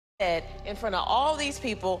in front of all these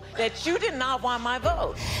people that you did not want my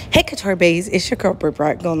vote. Hey, Couture Bays, it's your girl Britt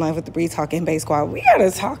Bright going live with the Bree Talking Bay Squad. We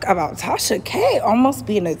gotta talk about Tasha K almost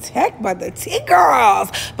being attacked by the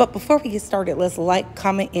T-Girls. But before we get started, let's like,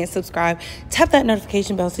 comment, and subscribe. Tap that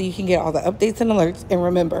notification bell so you can get all the updates and alerts. And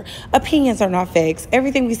remember, opinions are not facts.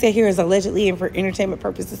 Everything we say here is allegedly and for entertainment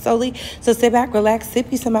purposes solely. So sit back, relax,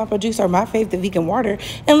 sip you some apple juice or my fave, the vegan water,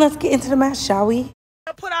 and let's get into the match, shall we?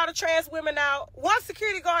 Put all the trans women out. One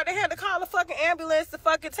security guard, they had to call a fucking ambulance to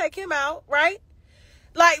fucking take him out, right?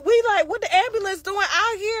 Like, what the ambulance doing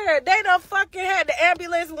out here? They done fucking had the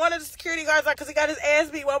ambulance, one of the security guards, like, because he got his ass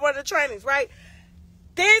beat by one of the trainings, right?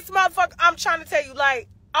 This motherfucker, I'm trying to tell you, like,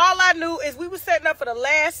 all I knew is we were setting up for the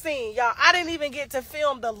last scene, y'all. I didn't even get to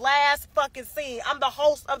film the last fucking scene. I'm the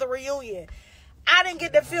host of the reunion. I didn't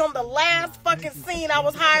get to film the last fucking scene I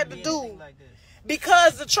was hired to do.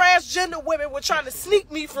 Because the transgender women were trying to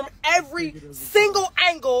sneak me from every single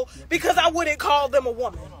angle because I wouldn't call them a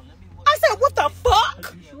woman. I said, what the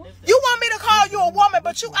fuck? You want me to call you a woman,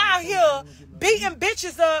 but you out here beating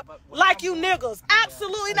bitches up like you niggas.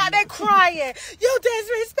 Absolutely not. They crying. You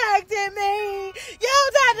disrespected me. You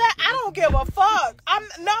that. I don't give a fuck.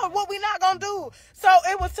 No, what we not gonna do. So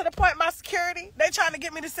it was to the point my security, they trying to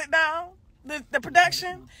get me to sit down. The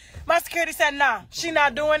production, my security said, nah, she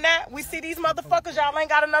not doing that. We see these motherfuckers, y'all ain't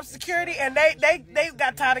got enough security, and they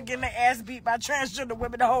got tired of getting their ass beat by transgender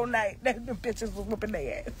women the whole night. The bitches was whooping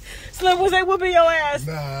their ass. Slim, was they whooping your ass?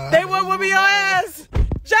 Nah. They were whooping your ass.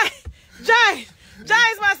 Jay's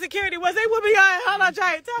my security. Was they whooping your ass? Hold on,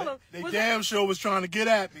 Jay, tell them. They damn sure was trying to get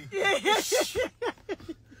at me. Yeah.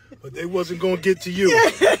 But they wasn't going to get to you.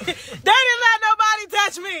 They didn't let nobody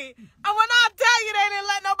touch me. And when I tell you they didn't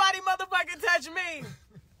let nobody motherfucking touch me.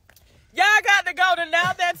 Y'all got to go to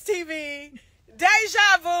Now That's TV,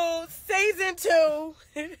 Deja Vu, Season 2,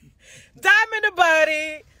 Diamond the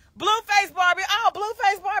Buddy, Blueface Barbie. Oh,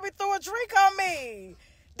 Blueface Barbie threw a drink on me.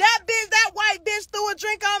 That white bitch threw a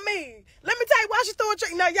drink on me. Let me tell you why she threw a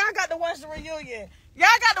drink. No, y'all got to watch the reunion.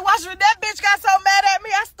 Y'all got to watch it. That bitch got so mad at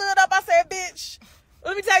me, I stood up, I said, bitch.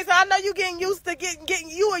 Let me tell you something. I know you getting used to getting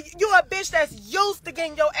you a bitch that's used to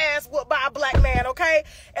getting your ass whooped by a black man, okay?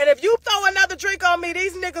 And if you throw another drink on me,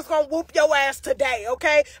 these niggas gonna whoop your ass today,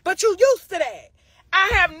 okay? But you used to that.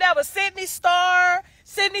 I have never Sydney Star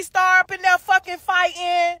up in there fucking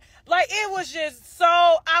fighting. Like, it was just so,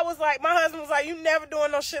 I was like, my husband was like, you never doing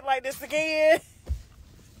no shit like this again.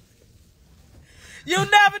 You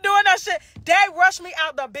never doing no shit. They rushed me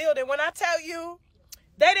out the building. When I tell you,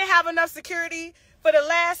 they didn't have enough security for the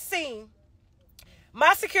last scene.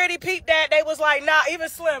 My security peeped that. They was like, nah, even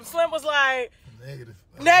Slim. Slim was like,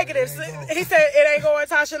 negative. He said, it ain't going.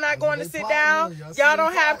 Tasha not going to sit down. Y'all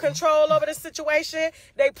don't have control over the situation.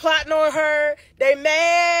 They plotting on her. They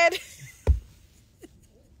mad.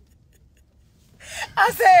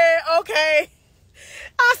 I said, okay.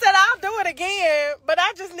 I said, I'll do it again, but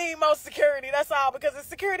I just need more security. That's all. Because the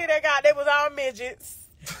security they got, they was all midgets.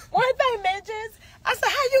 Weren't they midgets? I said,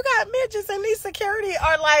 how you got midgets and these security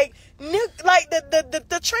are like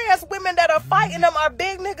the trans women that are fighting them are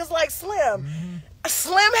big niggas like Slim.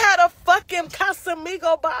 Slim had a fucking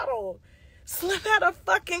Casamigo bottle. Slim had a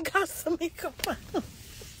fucking Casamigo bottle.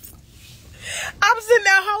 I'm sitting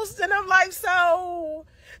there hosting. I'm like, so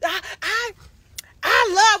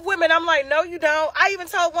I love women. I'm like, no, you don't. I even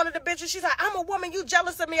told one of the bitches, she's like, I'm a woman. You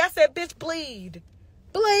jealous of me? I said, bitch, bleed.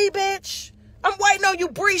 Bleed, bitch. I'm waiting on you,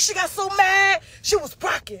 Bree. She got so mad. She was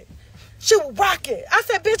rocking. I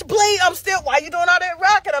said, bitch, bleed. Why you doing all that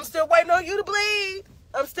rocking? I'm still waiting on you to bleed.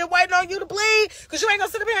 Because you ain't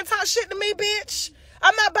going to sit up here and talk shit to me, bitch.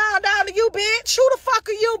 I'm not bowing down to you, bitch. Who the fuck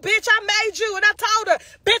are you, bitch? I made you. And I told her,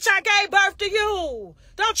 bitch, I gave birth to you.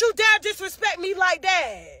 Don't you dare disrespect me like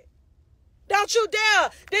that. Don't you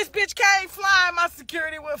dare. This bitch came flying. My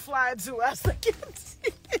security went flying too. I was like,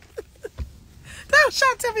 don't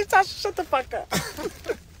shout to me, Tasha. Shut the fuck up.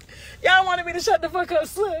 Y'all wanted me to shut the fuck up,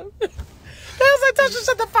 Slim. They was like, Tasha,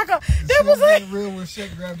 shut the fuck up. That was like real when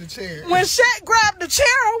Shaq grabbed the chair. When Shaq grabbed the chair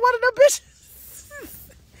on one of the bitches.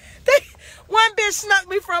 One bitch snuck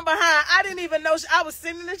me from behind. I didn't even know. I was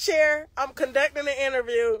sitting in the chair. I'm conducting the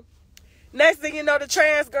interview. Next thing you know, the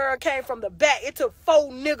trans girl came from the back. It took 4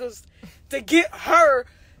 niggas to get her.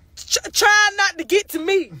 Trying not to get to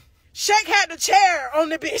me. Shaq had the chair on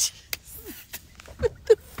the bitch. What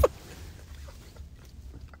the fuck?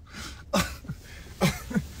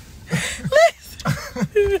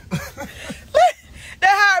 They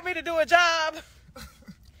hired me to do a job.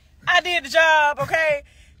 I did the job, okay?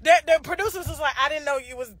 The producers was like, I didn't know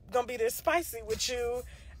you was going to be this spicy with you.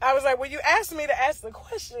 I was like, well, you asked me to ask the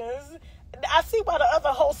questions. I see why the other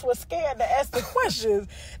hosts were scared to ask the questions.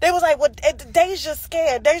 They was like, well, Deja's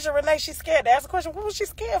scared. Deja Renee, she's scared to ask a question. What was she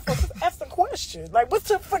scared for? Just ask the question. Like, what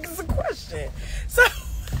the fuck is the question? So,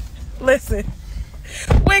 listen,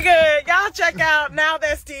 we good. Y'all check out Now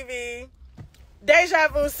That's TV, Deja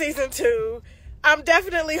Vu Season 2. I'm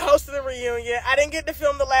definitely hosting a reunion. I didn't get to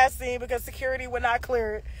film the last scene because security would not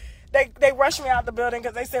clear it. They rushed me out the building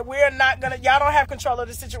because they said, we're not going to, y'all don't have control of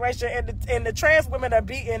the situation. And the trans women are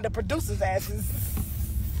beating the producers' asses.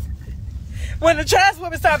 When the trans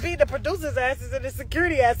women start beating the producers' asses and the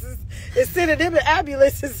security asses is sending them in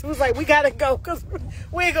ambulances, it was like, we got to go because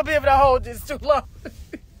we ain't going to be able to hold this too long.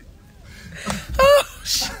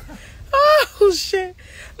 Oh, shit.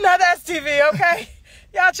 Now That's TV, okay?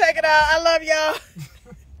 Y'all check it out. I love y'all.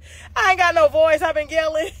 I ain't got no voice. I've been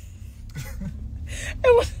yelling.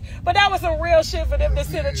 But that was some real shit for them to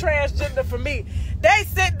send a transgender for me. They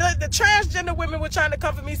said the transgender women were trying to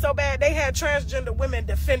come for me so bad, they had transgender women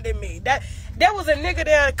defending me. There was a nigga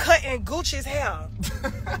there cutting Gucci's hair.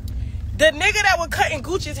 The nigga that was cutting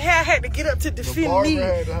Gucci's hair had to get up to defend me.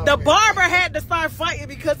 The barber had to start fighting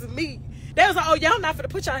because of me. They was like, oh, y'all not finna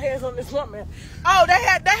put y'all hands on this woman. Oh, they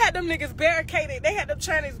had them niggas barricaded. They had them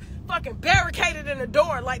trannies fucking barricaded in the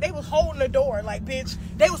door. Like, they was holding the door. Like, bitch.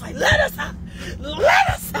 They was like, let us out. Let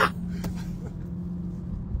us out.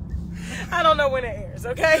 I don't know when it airs,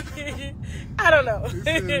 okay? I don't know.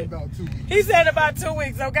 He said about 2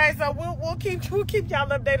 weeks, okay? So we'll keep y'all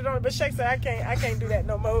updated on it. But Shake said I can't do that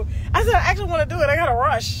no more. I said I actually want to do it. I gotta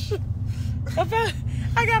rush.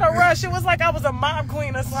 I gotta rush. It was like I was a mob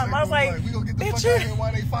queen or something. I was like, we gonna get the fuck out of here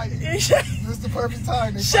while they fighting. This is the perfect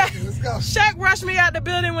time. Let's go. Shaq rushed me out the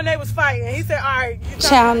building when they was fighting. He said, all right.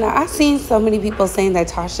 Child, now I've seen so many people saying that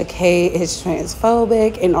Tasha K is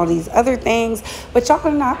transphobic and all these other things, but y'all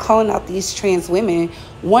are not calling out these trans women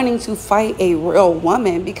wanting to fight a real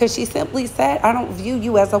woman because she simply said, I don't view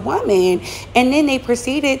you as a woman. And then they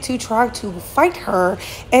proceeded to try to fight her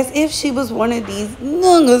as if she was one of these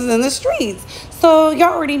niggas in the streets. So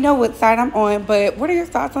y'all already know what side I'm on, but what are your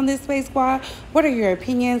thoughts on this, Space Squad? What are your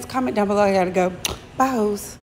opinions? Comment down below. I gotta go. Bye, hoes.